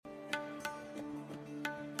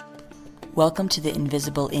Welcome to the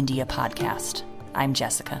Invisible India podcast. I'm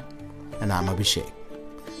Jessica. And I'm Abhishek.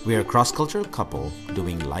 We are a cross-cultural couple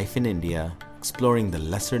doing life in India, exploring the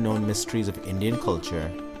lesser-known mysteries of Indian culture,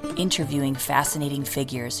 interviewing fascinating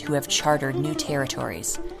figures who have chartered new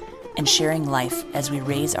territories, and sharing life as we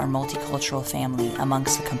raise our multicultural family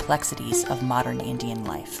amongst the complexities of modern Indian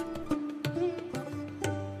life.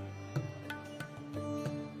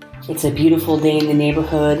 It's a beautiful day in the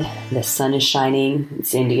neighborhood. The sun is shining.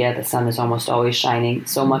 It's India. The sun is almost always shining,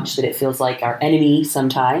 so much that it feels like our enemy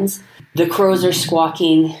sometimes. The crows are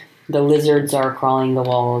squawking. The lizards are crawling the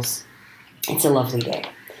walls. It's a lovely day.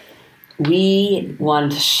 We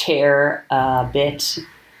wanted to share a bit.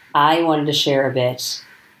 I wanted to share a bit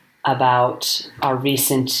about our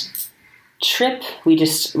recent trip. We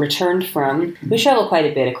just returned from. We travel quite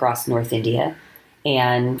a bit across North India,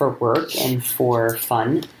 and for work and for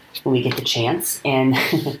fun when we get the chance. And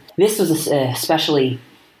this was a especially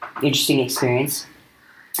interesting experience.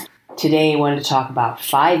 Today I wanted to talk about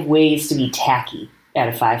 5 ways to be tacky at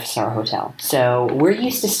a 5-star hotel. So we're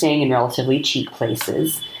used to staying in relatively cheap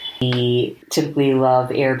places. We typically love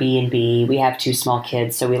Airbnb. We have 2 small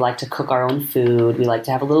kids, so we like to cook our own food. We like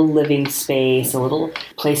to have a little living space, a little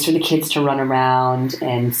place for the kids to run around,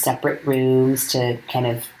 and separate rooms to kind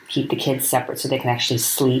of keep the kids separate so they can actually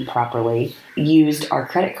sleep properly. Used our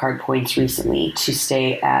credit card points recently to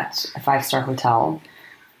stay at a 5-star hotel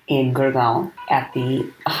in Gurgaon at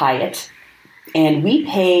the Hyatt. And we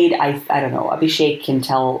paid, I don't know, Abhishek can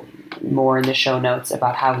tell more in the show notes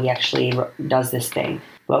about how he actually does this thing.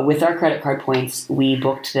 But with our credit card points, we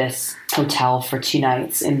booked this hotel for 2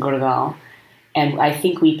 nights in Gurgaon. And I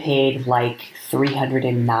think we paid like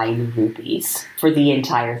 309 rupees for the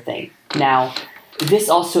entire thing. Now, this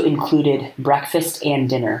also included breakfast and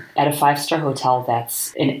dinner. At a 5-star hotel,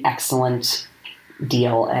 that's an excellent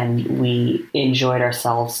deal, and we enjoyed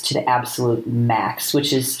ourselves to the absolute max,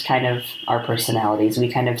 which is kind of our personalities.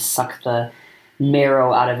 We kind of suck the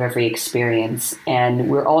marrow out of every experience,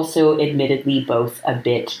 and we're also admittedly both a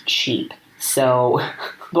bit cheap. So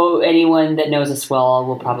anyone that knows us well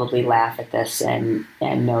will probably laugh at this and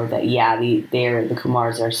know that, yeah, the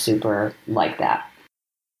Kumars are super like that.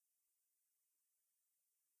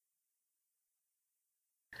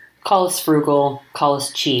 Call us frugal, call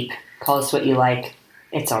us cheap, call us what you like.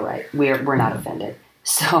 It's all right. We're not offended.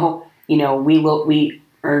 So, we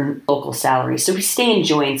earn local salaries. So we stay in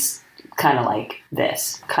joints kind of like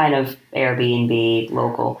this, kind of Airbnb,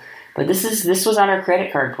 local. But this was on our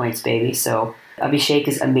credit card points, baby. So Abhishek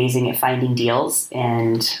is amazing at finding deals,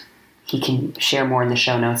 and he can share more in the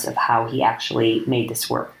show notes of how he actually made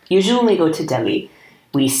this work. Usually when we go to Delhi,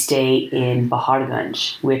 we stay in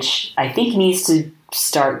Paharganj, which I think needs to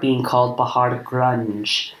start being called Bahar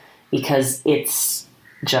Grunge, because it's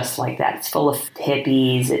just like that. It's full of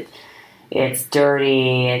hippies. It's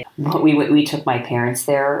dirty. We took my parents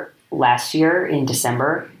there last year in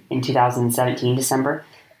December, in 2017 December,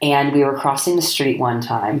 and we were crossing the street one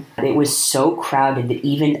time. It was so crowded that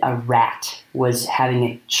even a rat was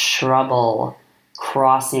having trouble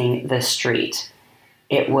crossing the street.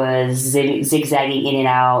 It was zigzagging in and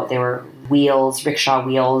out. There were wheels, rickshaw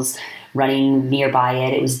wheels, running nearby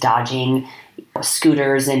it. It was dodging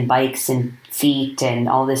scooters and bikes and feet and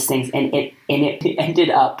all these things. And it ended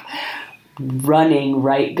up running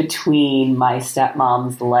right between my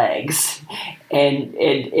stepmom's legs.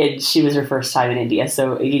 And she was her first time in India.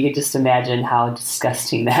 So you could just imagine how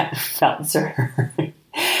disgusting that felt to her.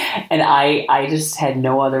 And I just had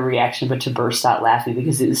no other reaction but to burst out laughing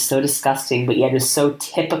because it was so disgusting, but yet it was so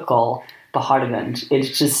typical Paharganj.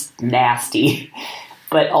 It's just nasty,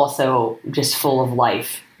 but also just full of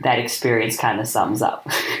life. That experience kind of sums up,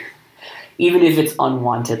 even if it's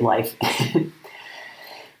unwanted life.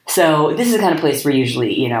 So this is the kind of place we're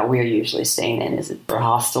usually staying in. Is it a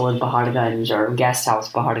hostel in Paharganj or guest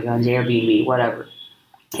house Paharganj, Airbnb, whatever.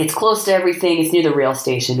 It's close to everything. It's near the rail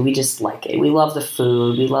station. We just like it. We love the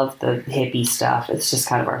food. We love the hippie stuff. It's just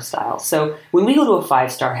kind of our style. So when we go to a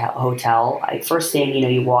 5-star hotel, first thing,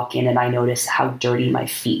 you walk in and I notice how dirty my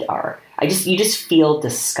feet are. You just feel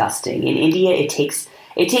disgusting. In India, it takes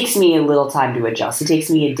me a little time to adjust. It takes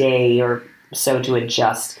me a day or so to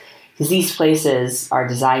adjust because these places are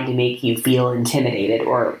designed to make you feel intimidated,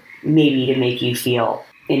 or maybe to make you feel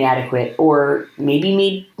inadequate, or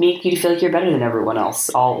maybe make you feel like you're better than everyone else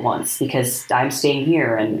all at once because I'm staying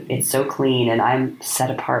here and it's so clean and I'm set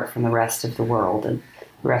apart from the rest of the world and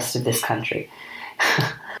the rest of this country.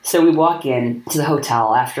 So we walk in to the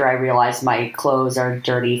hotel after I realize my clothes are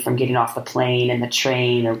dirty from getting off the plane and the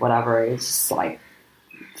train or whatever. It's just like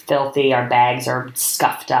filthy. Our bags are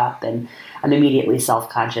scuffed up, and I'm immediately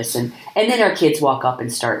self-conscious. And then our kids walk up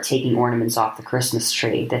and start taking ornaments off the Christmas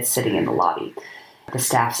tree that's sitting in the lobby. The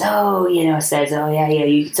staff says,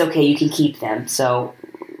 it's okay, you can keep them. So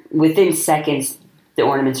within seconds, the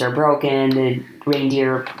ornaments are broken, the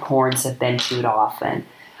reindeer horns have been chewed off, and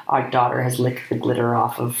our daughter has licked the glitter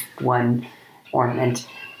off of one ornament.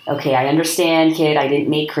 Okay, I understand, kid, I didn't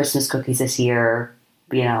make Christmas cookies this year,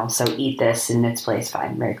 so eat this in its place,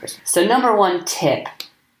 fine, Merry Christmas. So number one tip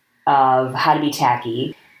of how to be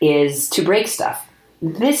tacky is to break stuff.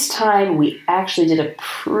 This time, we actually did a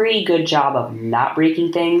pretty good job of not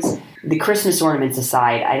breaking things. The Christmas ornaments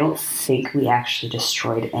aside, I don't think we actually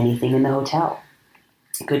destroyed anything in the hotel.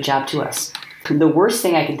 Good job to us. The worst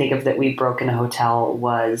thing I can think of that we broke in a hotel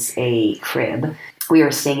was a crib. We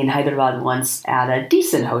were staying in Hyderabad once at a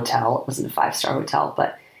decent hotel. It wasn't a 5-star hotel,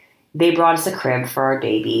 but they brought us a crib for our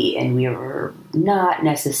baby, and we were not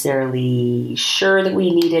necessarily sure that we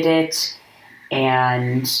needed it.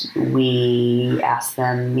 And we asked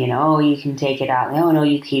them, you can take it out. No,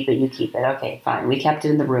 you keep it. Okay, fine. We kept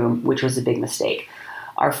it in the room, which was a big mistake.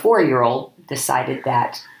 Our 4-year-old decided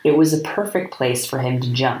that it was a perfect place for him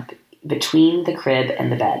to jump between the crib and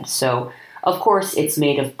the bed. So, of course, it's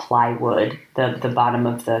made of plywood, the bottom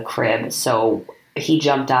of the crib. So he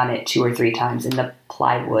jumped on it 2 or 3 times, and the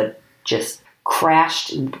plywood just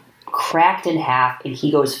cracked in half, and he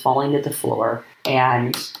goes falling to the floor.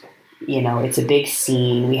 And it's a big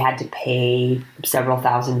scene. We had to pay several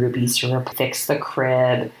thousand rupees to fix the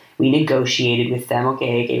crib. We negotiated with them.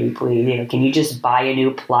 Okay, please, can you just buy a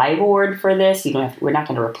new plyboard for this? We're not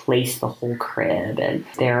going to replace the whole crib. And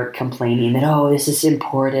they're complaining that, this is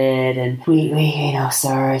imported, and we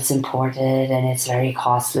sir, it's imported, and it's very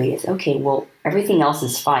costly. It's okay. Well, everything else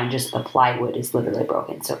is fine. Just the plywood is literally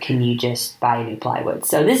broken. So can you just buy a new plywood?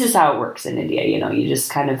 So this is how it works in India. You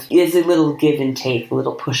just kind of, it's a little give and take, a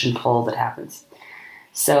little push and pull that happens.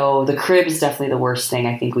 So the crib is definitely the worst thing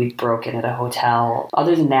I think we've broken at a hotel.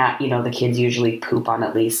 Other than that, the kids usually poop on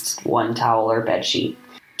at least one towel or bed sheet.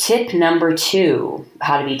 Tip number 2,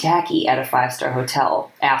 how to be tacky at a 5-star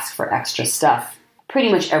hotel. Ask for extra stuff.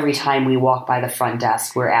 Pretty much every time we walk by the front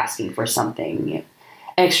desk, we're asking for something.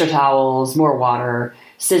 Extra towels, more water,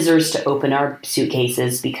 scissors to open our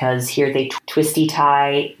suitcases, because here they twisty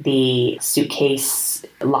tie the suitcase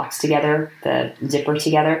locks together, the zipper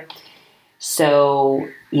together. So,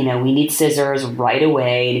 we need scissors right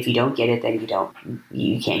away, and if you don't get it, then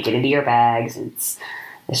you can't get into your bags, and it's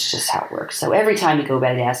just how it works. So every time you go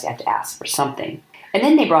by the desk, you have to ask for something. And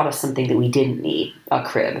then they brought us something that we didn't need, a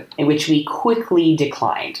crib, in which we quickly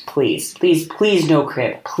declined. Please no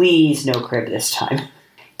crib. Please no crib this time.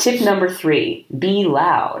 Tip number 3, be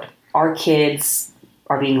loud. Our kids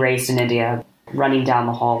are being raised in India, running down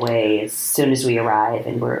the hallway as soon as we arrive,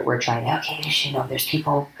 and we're trying, there's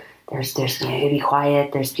people. There's be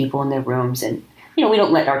quiet. There's people in their rooms, and we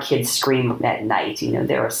don't let our kids scream at night.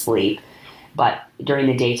 They're asleep, but during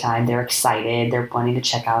the daytime they're excited. They're wanting to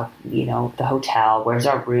check out, the hotel. Where's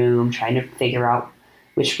our room? Trying to figure out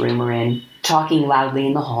which room we're in. Talking loudly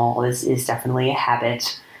in the hall is definitely a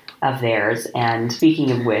habit of theirs. And speaking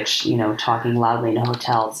of which, talking loudly in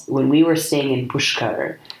hotels. When we were staying in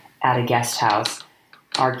Pushkar at a guest house,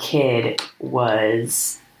 our kid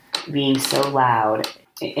was being so loud.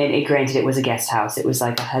 And granted, it was a guest house. It was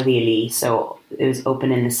like a haveli, so it was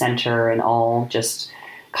open in the center and all just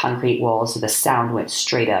concrete walls, so the sound went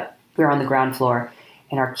straight up. We were on the ground floor,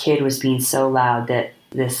 and our kid was being so loud that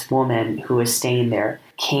this woman who was staying there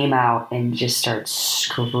came out and just started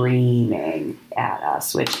screaming at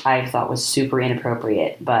us, which I thought was super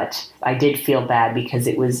inappropriate. But I did feel bad because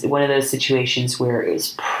it was one of those situations where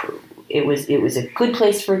it was a good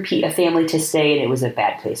place for a family to stay, and it was a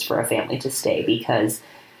bad place for a family to stay, because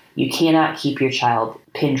you cannot keep your child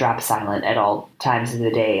pin drop silent at all times of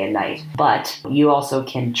the day and night. But you also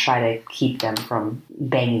can try to keep them from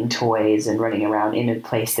banging toys and running around in a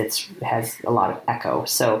place that has a lot of echo.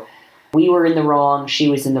 So we were in the wrong, she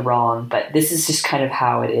was in the wrong, but this is just kind of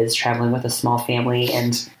how it is traveling with a small family,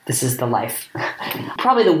 and this is the life.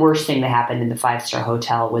 Probably the worst thing that happened in the 5-star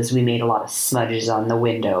hotel was we made a lot of smudges on the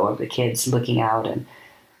window of the kids looking out and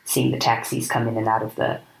seeing the taxis come in and out of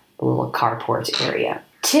the little carport area.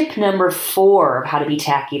 Tip number 4 of how to be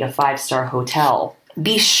tacky at a 5-star hotel.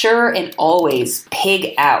 Be sure and always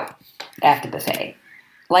pig out at the buffet.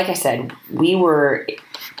 Like I said, we were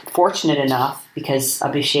fortunate enough, because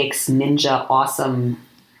Abhishek's ninja awesome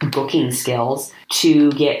booking skills,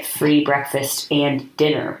 to get free breakfast and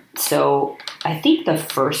dinner. So I think the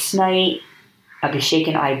first night, Abhishek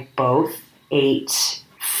and I both ate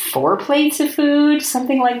 4 plates of food,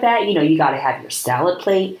 something like that. You got to have your salad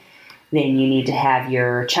plate, then you need to have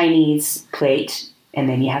your Chinese plate, and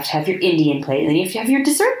then you have to have your Indian plate, and then you have to have your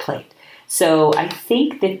dessert plate. So I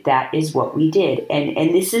think that is what we did.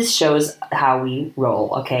 And this shows how we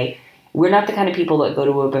roll, okay? We're not the kind of people that go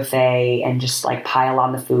to a buffet and just like pile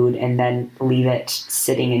on the food and then leave it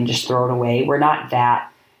sitting and just throw it away. We're not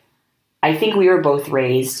that. I think we were both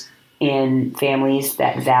raised in families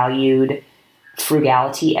that valued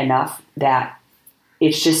frugality enough that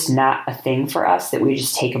it's just not a thing for us that we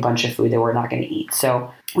just take a bunch of food that we're not going to eat.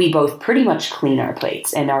 So we both pretty much clean our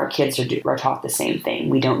plates, and our kids are taught the same thing.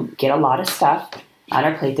 We don't get a lot of stuff on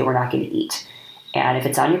our plate that we're not going to eat. And if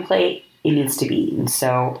it's on your plate, it needs to be eaten.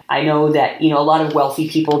 So I know that, a lot of wealthy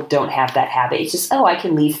people don't have that habit. It's just, I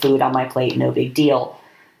can leave food on my plate, no big deal.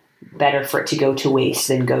 Better for it to go to waste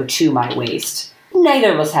than go to my waste.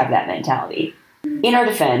 Neither of us have that mentality. In our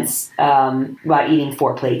defense, about eating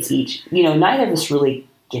 4 plates each, neither of us really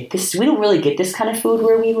get this. We don't really get this kind of food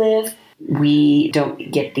where we live. We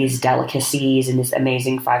don't get these delicacies and this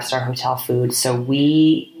amazing 5-star hotel food. So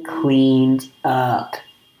we cleaned up.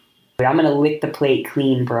 I'm going to lick the plate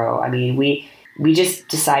clean, bro. I mean, we just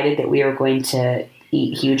decided that we were going to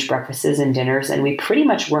eat huge breakfasts and dinners, and we pretty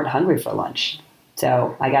much weren't hungry for lunch.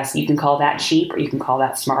 So I guess you can call that cheap or you can call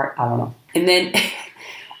that smart. I don't know. And then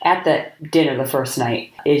at the dinner the first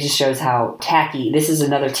night, it just shows how tacky. This is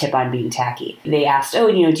another tip on being tacky. They asked,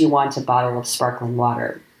 do you want a bottle of sparkling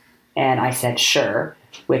water? And I said, sure,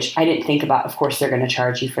 which I didn't think about. Of course, they're going to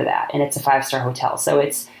charge you for that. And it's a 5-star hotel. So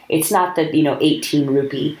it's not the, 18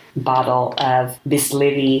 rupee bottle of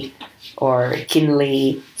Bislevi or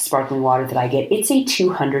Kinley sparkling water that I get. It's a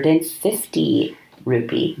 250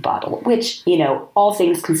 rupee bottle, which, all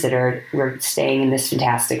things considered, we're staying in this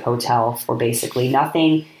fantastic hotel for basically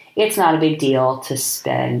nothing. It's not a big deal to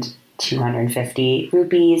spend 250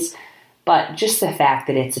 rupees, but just the fact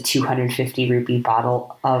that it's a 250 rupee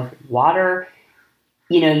bottle of water,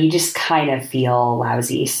 you just kind of feel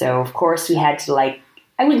lousy. So, of course, we had to, I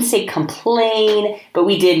wouldn't say complain, but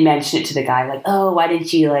we did mention it to the guy, why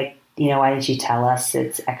didn't you tell us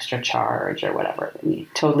it's extra charge or whatever? I mean,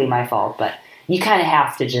 totally my fault, but you kind of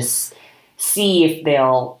have to just see if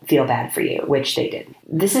they'll feel bad for you, which they did.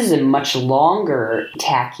 This is a much longer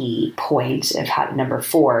tacky point of number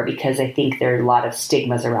 4, because I think there are a lot of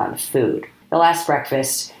stigmas around food. The last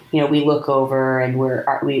breakfast, we look over and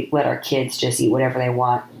we let our kids just eat whatever they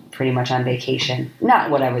want, pretty much on vacation. Not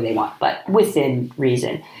whatever they want, but within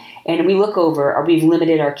reason. And we look over, or we've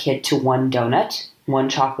limited our kid to one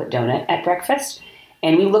chocolate donut at breakfast.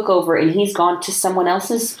 And we look over and he's gone to someone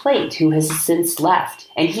else's plate who has since left.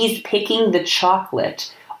 And he's picking the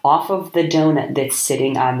chocolate off of the donut that's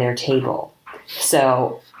sitting on their table.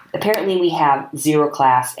 So apparently we have zero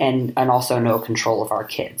class and also no control of our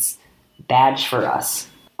kids. Badge for us.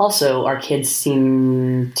 Also, our kids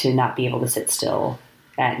seem to not be able to sit still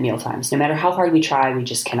at meal times. No matter how hard we try, we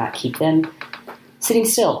just cannot keep them sitting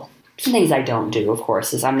still. Some things I don't do, of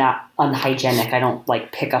course, is I'm not unhygienic. I don't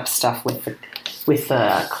pick up stuff with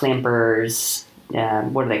clampers.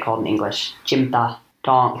 What are they called in English? Chimta.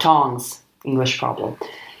 Tongs. English problem.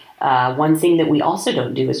 One thing that we also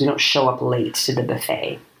don't do is we don't show up late to the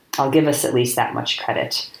buffet. I'll give us at least that much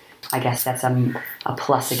credit. I guess that's a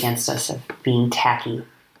plus against us of being tacky.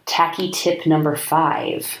 Tacky tip number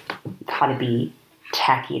 5. How to be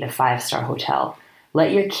tacky at a 5-star hotel.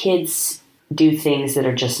 Let your kids do things that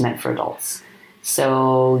are just meant for adults.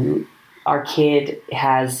 So our kid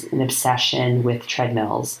has an obsession with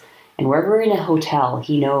treadmills, and wherever we're in a hotel,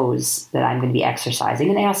 he knows that I'm going to be exercising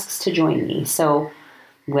and asks to join me. So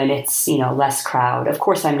when it's, less crowd, of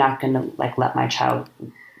course I'm not going to let my child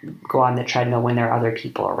go on the treadmill when there are other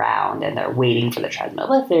people around and they're waiting for the treadmill.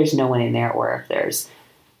 But if there's no one in there, or if there's,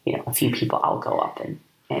 a few people, I'll go up and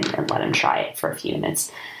let him try it for a few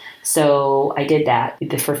minutes. So I did that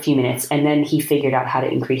for a few minutes, and then he figured out how to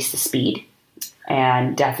increase the speed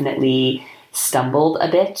and definitely stumbled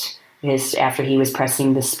a bit after he was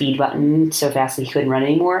pressing the speed button so fast that he couldn't run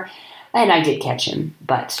anymore. And I did catch him,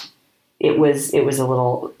 but it was a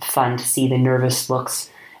little fun to see the nervous looks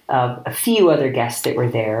of a few other guests that were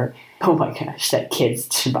there. Oh my gosh, that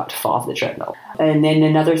kid's about to fall off the treadmill. And then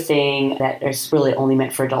another thing that is really only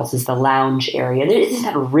meant for adults is the lounge area. It's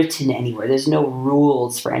not written anywhere. There's no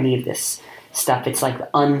rules for any of this stuff. It's like the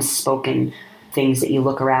unspoken things that you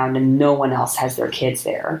look around and no one else has their kids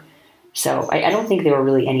there. So I don't think there were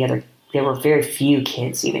really there were very few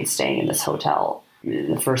kids even staying in this hotel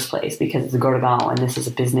in the first place, because it's Gurgaon and this is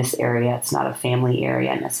a business area. It's not a family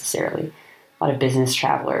area necessarily. A lot of business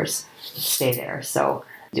travelers stay there. So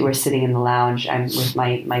we're sitting in the lounge. I'm with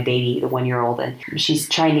my baby, the 1-year-old, and she's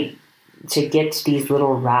trying to get these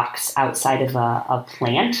little rocks outside of a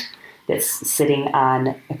plant that's sitting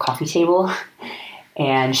on a coffee table,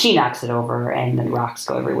 and she knocks it over, and then rocks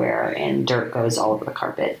go everywhere, and dirt goes all over the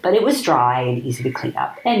carpet. But it was dry and easy to clean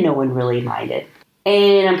up, and no one really minded.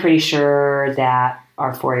 And I'm pretty sure that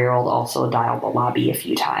our 4-year-old also dialed the lobby a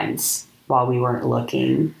few times while we weren't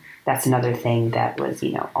looking. That's another thing that was,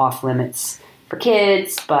 off limits for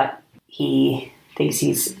kids, but he thinks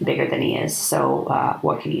he's bigger than he is. So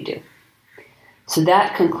what can you do? So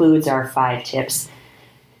that concludes our 5 tips.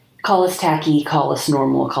 Call us tacky, call us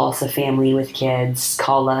normal, call us a family with kids,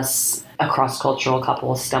 call us a cross-cultural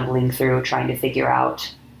couple stumbling through trying to figure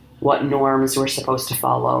out what norms we're supposed to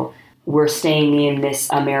follow. We're staying in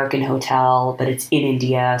this American hotel, but it's in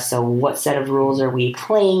India, so what set of rules are we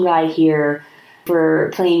playing by here? If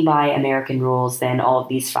we're playing by American rules, then all of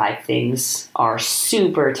these 5 things are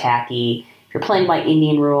super tacky. If you're playing by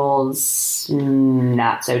Indian rules,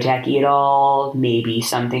 not so tacky at all. Maybe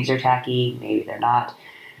some things are tacky, maybe they're not.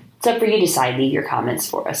 It's up for you to decide. Leave your comments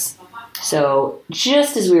for us. So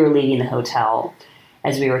just as we were leaving the hotel,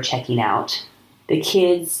 as we were checking out, the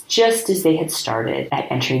kids, just as they had started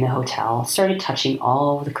at entering the hotel, started touching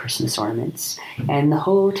all the Christmas ornaments. And the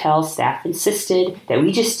hotel staff insisted that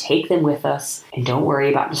we just take them with us and don't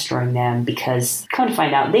worry about destroying them, because come to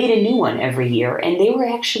find out, they get a new one every year and they were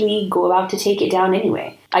actually about to take it down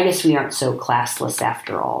anyway. I guess we aren't so classless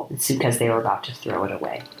after all. It's because they were about to throw it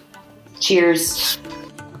away. Cheers.